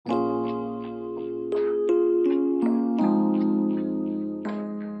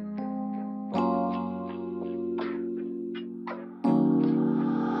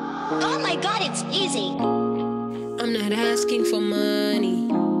It's easy. I'm not asking for money.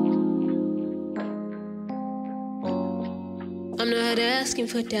 I'm not asking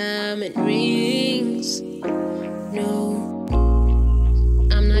for diamond rings. No,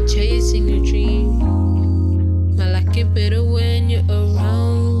 I'm not chasing a dream. I like it better when you're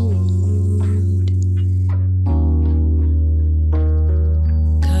around.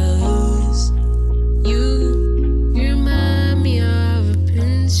 'Cause you remind me of a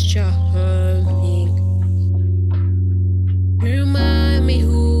Prince Charming. You remind me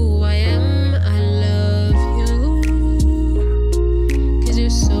who I am. I love you. 'Cause you're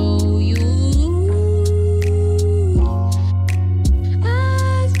so you.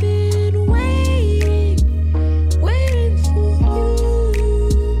 I've been waiting for you.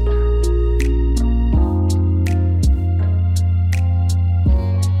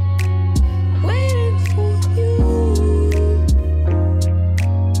 Waiting for you.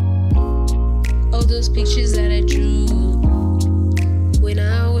 All those pictures that I drew when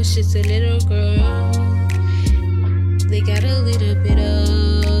I was just a little girl, they got a little bit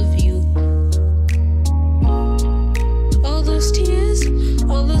of you. All those tears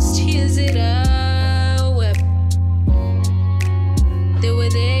that I